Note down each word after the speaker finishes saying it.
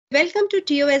Welcome to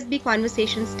TOSB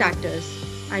Conversation Starters.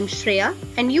 I'm Shreya,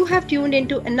 and you have tuned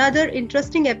into another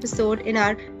interesting episode in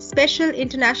our special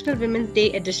International Women's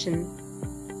Day edition.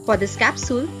 For this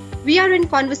capsule, we are in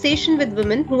conversation with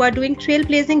women who are doing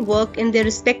trailblazing work in their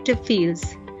respective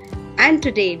fields. And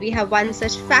today we have one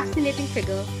such fascinating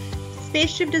figure,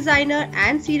 spaceship designer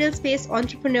and serial space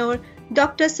entrepreneur,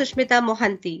 Dr. Susmita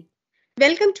Mohanty.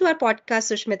 Welcome to our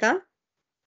podcast, Susmita.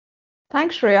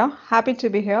 Thanks, Shreya. Happy to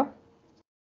be here.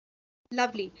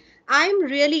 Lovely. I'm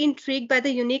really intrigued by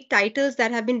the unique titles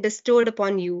that have been bestowed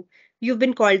upon you. You've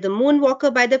been called the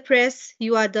MoonWalker by the press.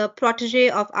 You are the protege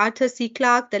of Arthur C.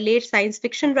 Clarke, the late science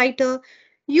fiction writer.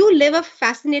 You live a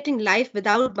fascinating life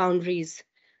without boundaries.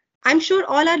 I'm sure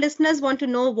all our listeners want to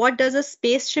know, what does a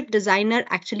spaceship designer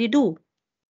actually do?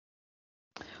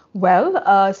 Well,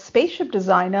 a spaceship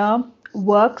designer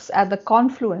works at the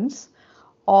confluence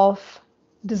of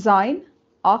design,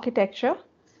 architecture,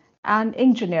 and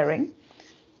engineering.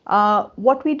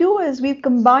 What we do is we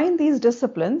combine these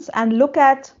disciplines and look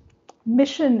at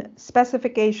mission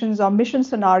specifications or mission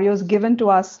scenarios given to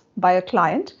us by a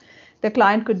client. The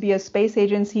client could be a space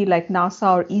agency like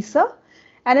NASA or ESA.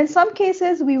 And in some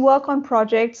cases, we work on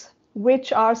projects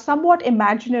which are somewhat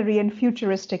imaginary and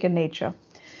futuristic in nature.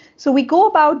 So we go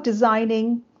about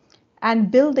designing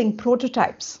and building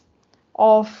prototypes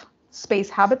of space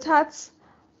habitats,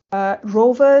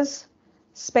 rovers,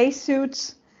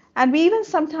 spacesuits, and we even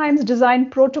sometimes design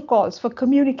protocols for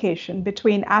communication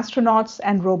between astronauts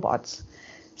and robots.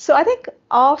 So I think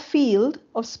our field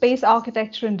of space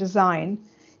architecture and design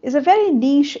is a very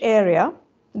niche area.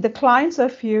 The clients are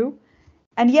few,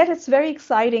 and yet it's very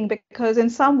exciting because in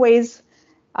some ways,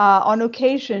 on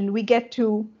occasion, we get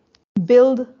to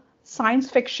build science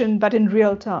fiction, but in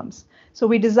real terms. So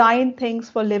we design things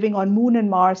for living on Moon and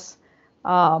Mars,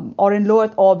 or in low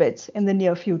Earth orbits in the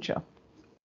near future.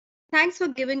 Thanks for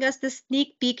giving us this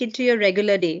sneak peek into your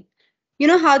regular day. You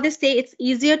know how they say it's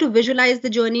easier to visualize the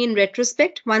journey in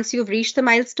retrospect once you've reached the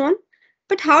milestone?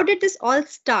 But how did this all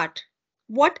start?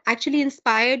 What actually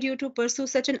inspired you to pursue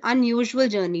such an unusual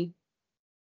journey?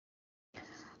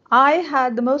 I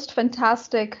had the most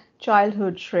fantastic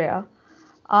childhood, Shreya.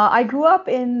 I grew up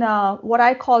in what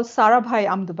I call Sarabhai,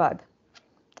 Ahmedabad.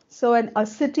 So, a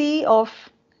city of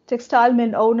textile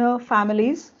mill owner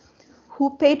families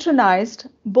who patronized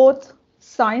both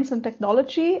science and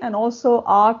technology and also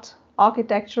art,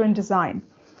 architecture, and design.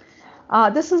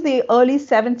 This is the early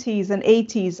 70s and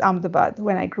 80s Ahmedabad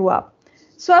when I grew up.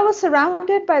 So I was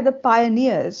surrounded by the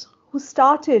pioneers who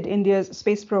started India's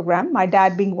space program, my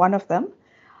dad being one of them.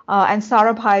 And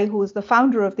Sarabhai, who is the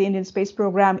founder of the Indian space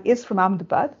program, is from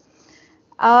Ahmedabad.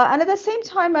 And at the same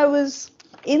time, I was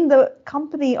in the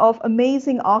company of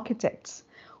amazing architects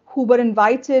who were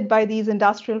invited by these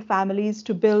industrial families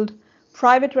to build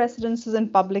private residences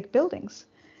and public buildings.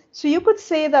 So you could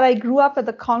say that I grew up at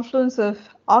the confluence of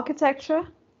architecture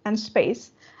and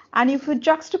space. And if you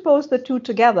juxtapose the two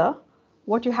together,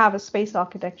 what you have is space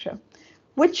architecture,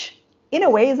 which in a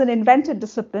way is an invented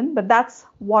discipline, but that's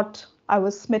what I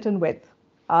was smitten with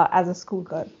as a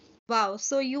schoolgirl. Wow,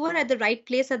 so you were at the right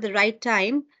place at the right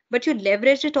time, but you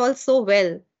leveraged it all so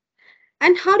well.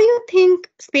 And how do you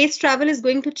think space travel is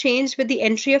going to change with the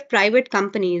entry of private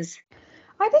companies?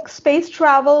 I think space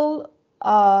travel,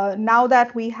 now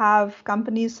that we have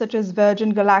companies such as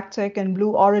Virgin Galactic and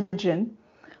Blue Origin,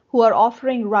 who are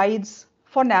offering rides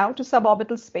for now to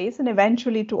suborbital space and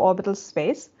eventually to orbital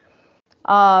space,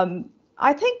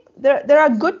 I think there are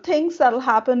good things that will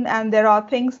happen, and there are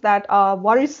things that are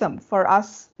worrisome for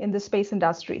us in the space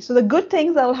industry. So the good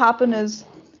things that will happen is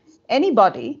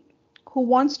anybody who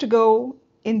wants to go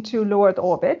into low Earth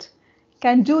orbit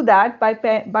can do that by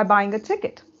buying a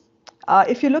ticket.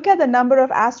 If you look at the number of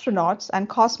astronauts and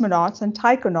cosmonauts and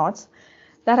taikonauts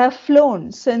that have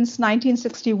flown since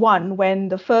 1961, when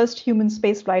the first human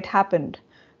spaceflight happened,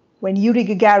 when Yuri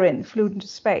Gagarin flew into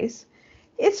space,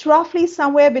 it's roughly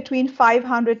somewhere between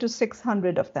 500 to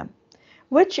 600 of them,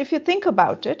 which, if you think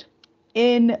about it,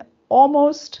 in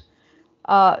almost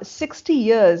 60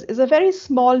 years is a very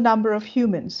small number of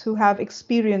humans who have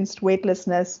experienced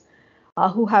weightlessness,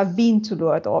 who have been to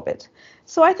low Earth orbit.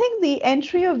 So I think the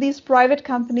entry of these private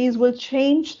companies will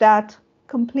change that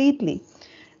completely.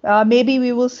 Maybe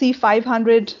we will see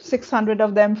 500, 600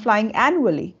 of them flying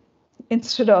annually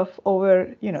instead of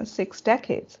over 6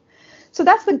 decades. So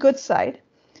that's the good side.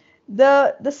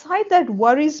 The side that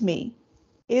worries me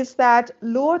is that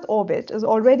low Earth orbit is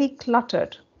already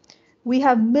cluttered. We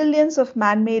have millions of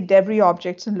man-made debris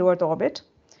objects in low Earth orbit,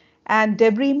 and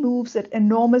debris moves at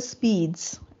enormous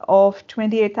speeds of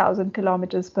 28,000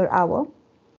 kilometers per hour.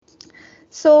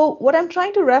 So what I'm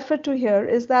trying to refer to here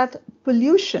is that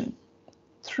pollution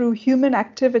through human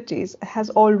activities has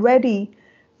already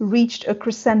reached a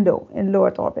crescendo in low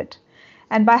Earth orbit.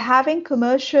 And by having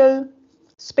commercial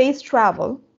space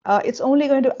travel, it's only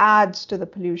going to add to the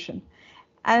pollution.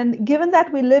 And given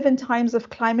that we live in times of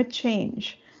climate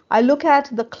change, I look at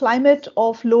the climate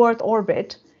of low Earth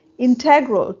orbit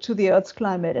integral to the Earth's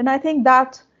climate. And I think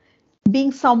that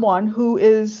being someone who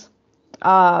is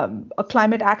a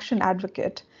climate action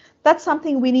advocate, that's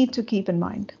something we need to keep in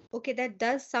mind. Okay, that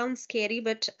does sound scary,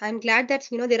 but I'm glad that,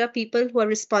 there are people who are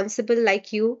responsible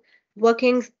like you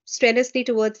working strenuously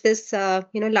towards this,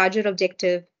 larger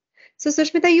objective. So,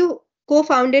 Sushmita, you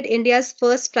co-founded India's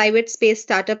first private space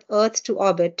startup, Earth to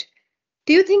Orbit.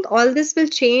 Do you think all this will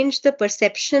change the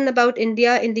perception about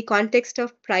India in the context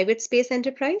of private space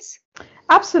enterprise?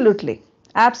 Absolutely.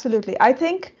 Absolutely. I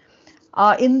think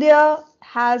India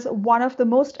has one of the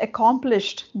most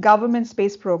accomplished government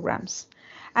space programs.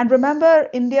 And remember,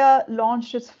 India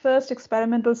launched its first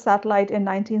experimental satellite in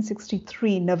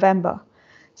 1963, November.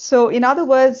 So, in other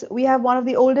words, we have one of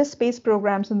the oldest space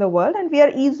programs in the world, and we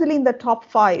are easily in the top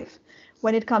 5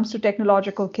 when it comes to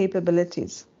technological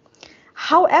capabilities.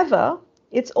 However,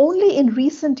 it's only in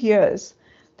recent years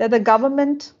that the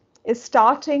government is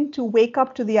starting to wake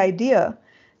up to the idea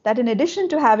that in addition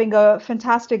to having a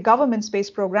fantastic government space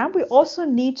program, we also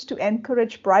need to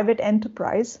encourage private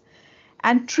enterprise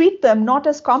and treat them not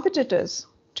as competitors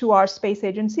to our space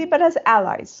agency, but as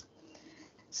allies.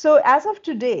 So as of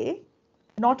today,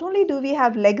 not only do we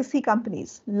have legacy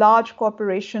companies, large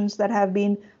corporations that have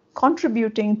been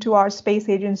contributing to our space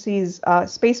agency's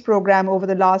space program over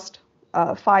the last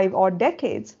 5 odd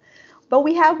decades, but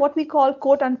we have what we call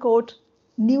quote unquote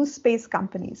new space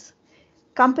companies.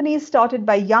 Companies started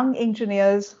by young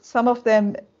engineers, some of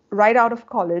them right out of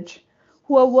college,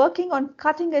 who are working on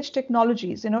cutting edge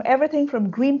technologies, everything from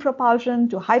green propulsion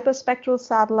to hyperspectral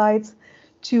satellites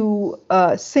to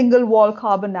single wall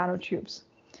carbon nanotubes.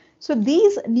 So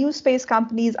these new space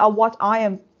companies are what I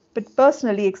am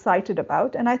personally excited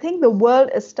about, and I think the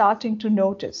world is starting to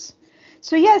notice.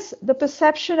 So yes, the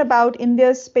perception about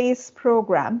India's space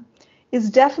program is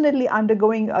definitely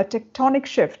undergoing a tectonic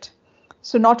shift.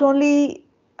 So not only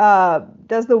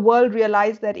does the world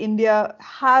realize that India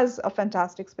has a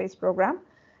fantastic space program,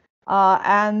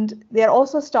 and they're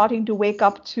also starting to wake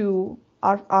up to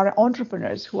our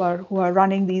entrepreneurs who are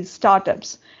running these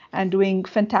startups and doing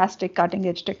fantastic cutting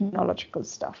edge technological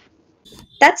stuff.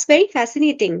 That's very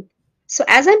fascinating. So,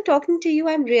 as I'm talking to you,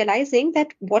 I'm realizing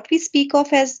that what we speak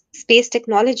of as space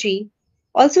technology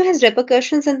also has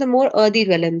repercussions in the more earthy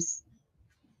realms.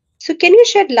 So, can you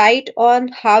shed light on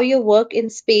how your work in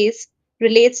space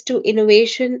relates to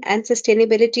innovation and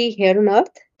sustainability here on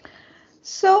Earth?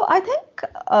 So I think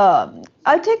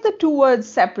I'll take the two words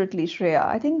separately, Shreya.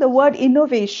 I think the word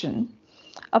innovation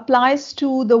applies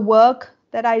to the work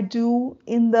that I do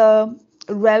in the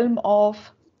realm of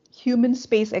human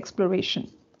space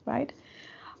exploration, right?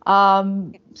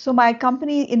 So my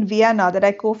company in Vienna that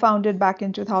I co-founded back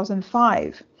in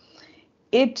 2005,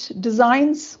 it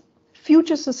designs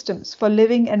future systems for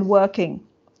living and working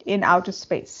in outer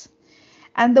space.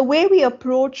 And the way we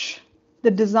approach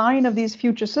the design of these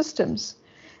future systems,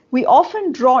 we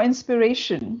often draw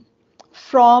inspiration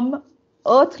from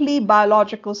earthly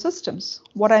biological systems.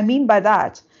 What I mean by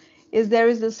that is there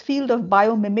is this field of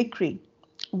biomimicry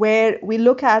where we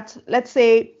look at, let's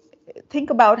say, think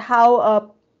about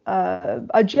how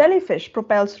a jellyfish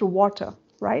propels through water,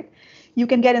 right? You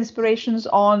can get inspirations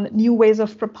on new ways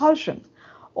of propulsion,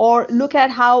 or look at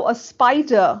how a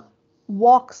spider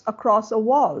walks across a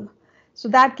wall. So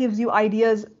that gives you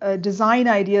ideas, design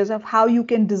ideas of how you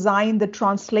can design the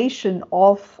translation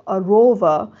of a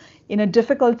rover in a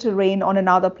difficult terrain on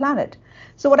another planet.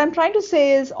 So what I'm trying to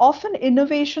say is often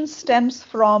innovation stems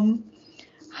from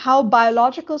how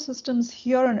biological systems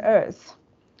here on Earth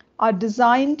are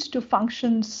designed to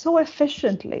function so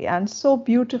efficiently and so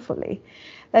beautifully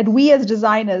that we as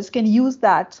designers can use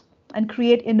that and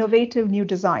create innovative new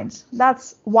designs.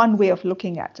 That's one way of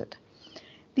looking at it.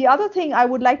 The other thing I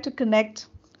would like to connect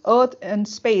Earth and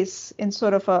space in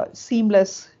sort of a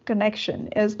seamless connection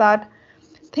is that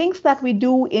things that we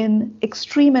do in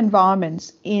extreme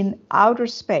environments in outer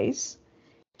space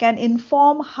can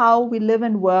inform how we live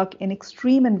and work in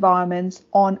extreme environments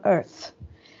on Earth.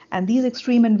 And these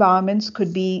extreme environments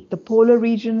could be the polar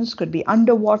regions, could be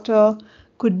underwater,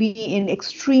 could be in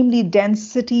extremely dense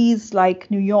cities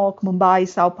like New York, Mumbai,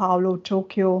 Sao Paulo,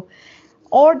 Tokyo,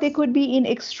 or they could be in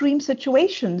extreme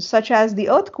situations such as the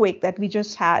earthquake that we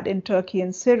just had in Turkey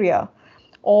and Syria,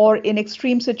 or in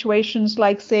extreme situations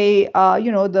like, say,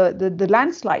 the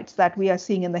landslides that we are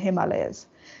seeing in the Himalayas.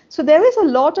 So there is a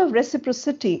lot of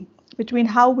reciprocity between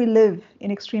how we live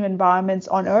in extreme environments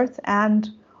on Earth and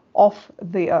off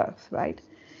the Earth, right?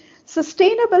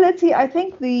 Sustainability, I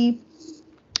think the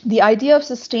idea of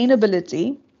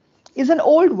sustainability is an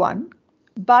old one,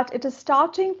 but it is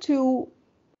starting to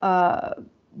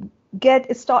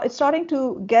it's starting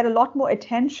to get a lot more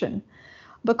attention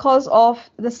because of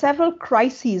the several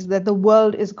crises that the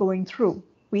world is going through.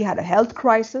 We had a health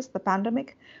crisis, the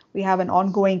pandemic. We have an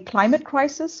ongoing climate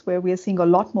crisis where we are seeing a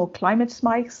lot more climate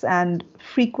spikes and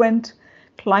frequent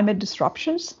climate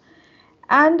disruptions.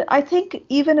 And I think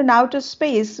even in outer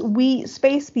space, we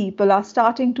space people are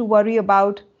starting to worry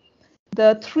about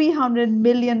the 300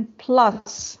 million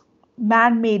plus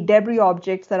man-made debris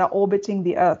objects that are orbiting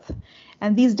the Earth.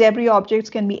 And these debris objects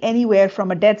can be anywhere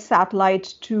from a dead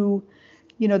satellite to,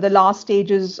 the last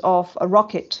stages of a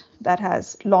rocket that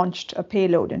has launched a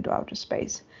payload into outer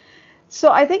space.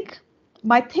 So I think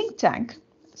my think tank,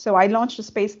 so I launched a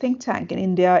space think tank in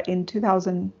India in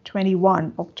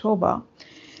 2021, October.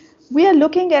 We are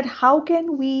looking at how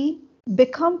can we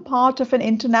become part of an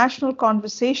international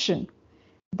conversation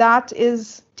that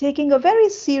is taking a very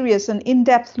serious and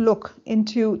in-depth look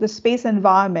into the space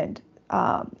environment,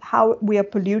 how we are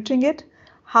polluting it,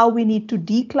 how we need to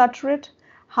declutter it,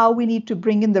 how we need to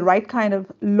bring in the right kind of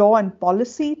law and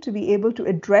policy to be able to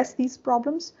address these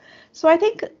problems. So I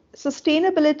think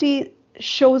sustainability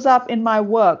shows up in my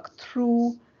work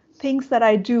through things that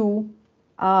I do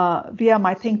via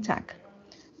my think tank.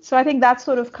 So I think that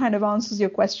sort of kind of answers your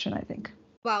question, I think.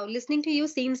 Wow, listening to you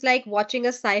seems like watching a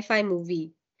sci-fi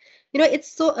movie.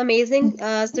 It's so amazing,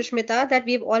 Susmita, that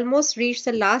we've almost reached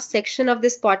the last section of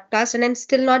this podcast, and I'm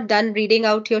still not done reading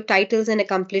out your titles and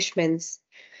accomplishments.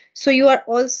 So you are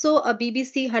also a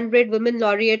BBC 100 Women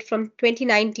Laureate from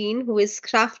 2019 who is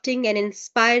crafting an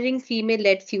inspiring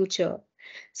female-led future.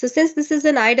 So since this is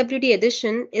an IWD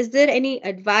edition, is there any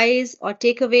advice or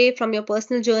takeaway from your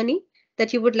personal journey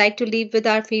that you would like to leave with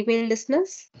our female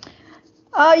listeners?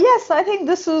 Yes, I think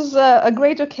this is a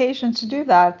great occasion to do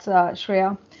that,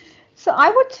 Shreya. So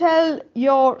I would tell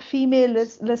your female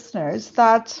listeners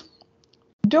that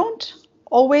don't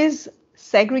always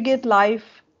segregate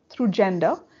life through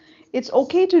gender. It's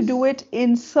okay to do it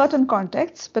in certain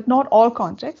contexts, but not all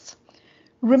contexts.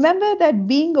 Remember that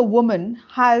being a woman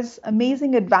has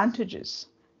amazing advantages.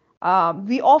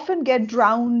 We often get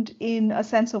drowned in a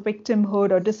sense of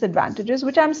victimhood or disadvantages,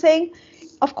 which I'm saying,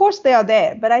 of course, they are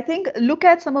there. But I think look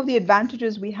at some of the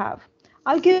advantages we have.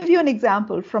 I'll give you an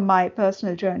example from my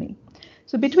personal journey.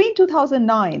 So between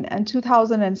 2009 and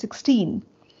 2016,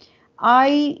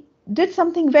 I did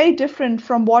something very different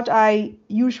from what I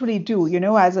usually do,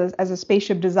 as a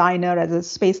spaceship designer, as a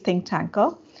space think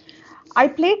tanker. I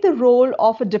played the role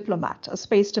of a diplomat, a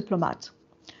space diplomat.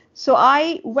 So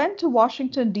I went to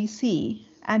Washington, D.C.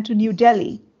 and to New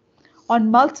Delhi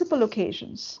on multiple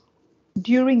occasions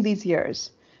during these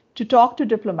years to talk to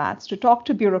diplomats, to talk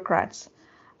to bureaucrats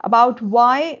about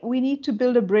why we need to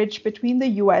build a bridge between the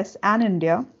US and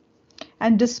India.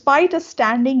 And despite a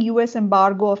standing US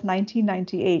embargo of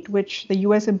 1998, which the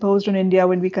US imposed on India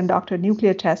when we conducted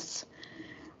nuclear tests,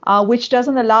 which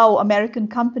doesn't allow American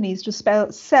companies to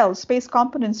sell space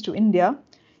components to India,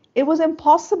 it was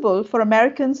impossible for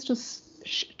Americans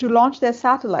to launch their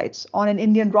satellites on an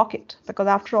Indian rocket, because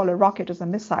after all, a rocket is a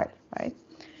missile, right?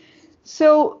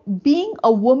 So being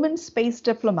a woman space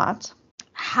diplomat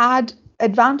had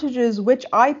advantages which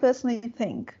I personally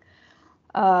think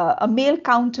a male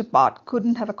counterpart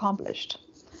couldn't have accomplished.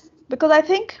 Because I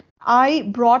think I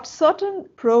brought certain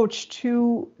approach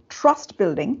to trust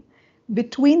building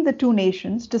between the two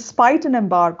nations, despite an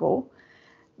embargo,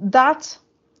 that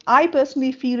I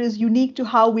personally feel is unique to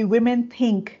how we women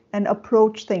think and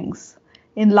approach things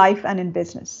in life and in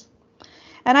business.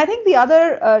 And I think the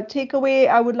other takeaway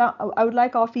I would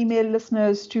like our female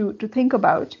listeners to think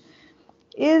about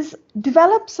is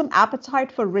develop some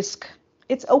appetite for risk.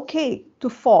 It's okay to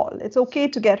fall. It's okay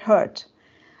to get hurt.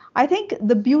 I think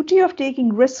the beauty of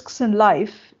taking risks in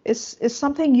life is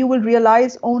something you will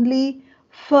realize only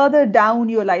further down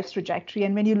your life's trajectory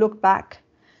and when you look back.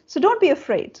 So don't be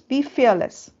afraid. Be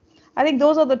fearless. I think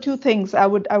those are the two things I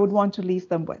would want to leave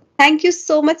them with. Thank you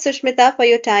so much, Susmita, for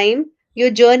your time.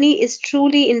 Your journey is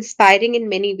truly inspiring in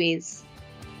many ways.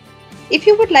 If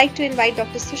you would like to invite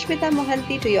Dr. Susmita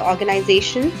Mohanty to your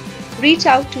organization, reach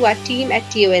out to our team at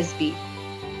TOSB.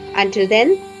 Until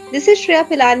then, this is Shreya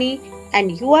Pilani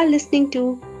and you are listening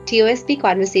to TOSB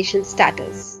Conversation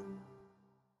Starters.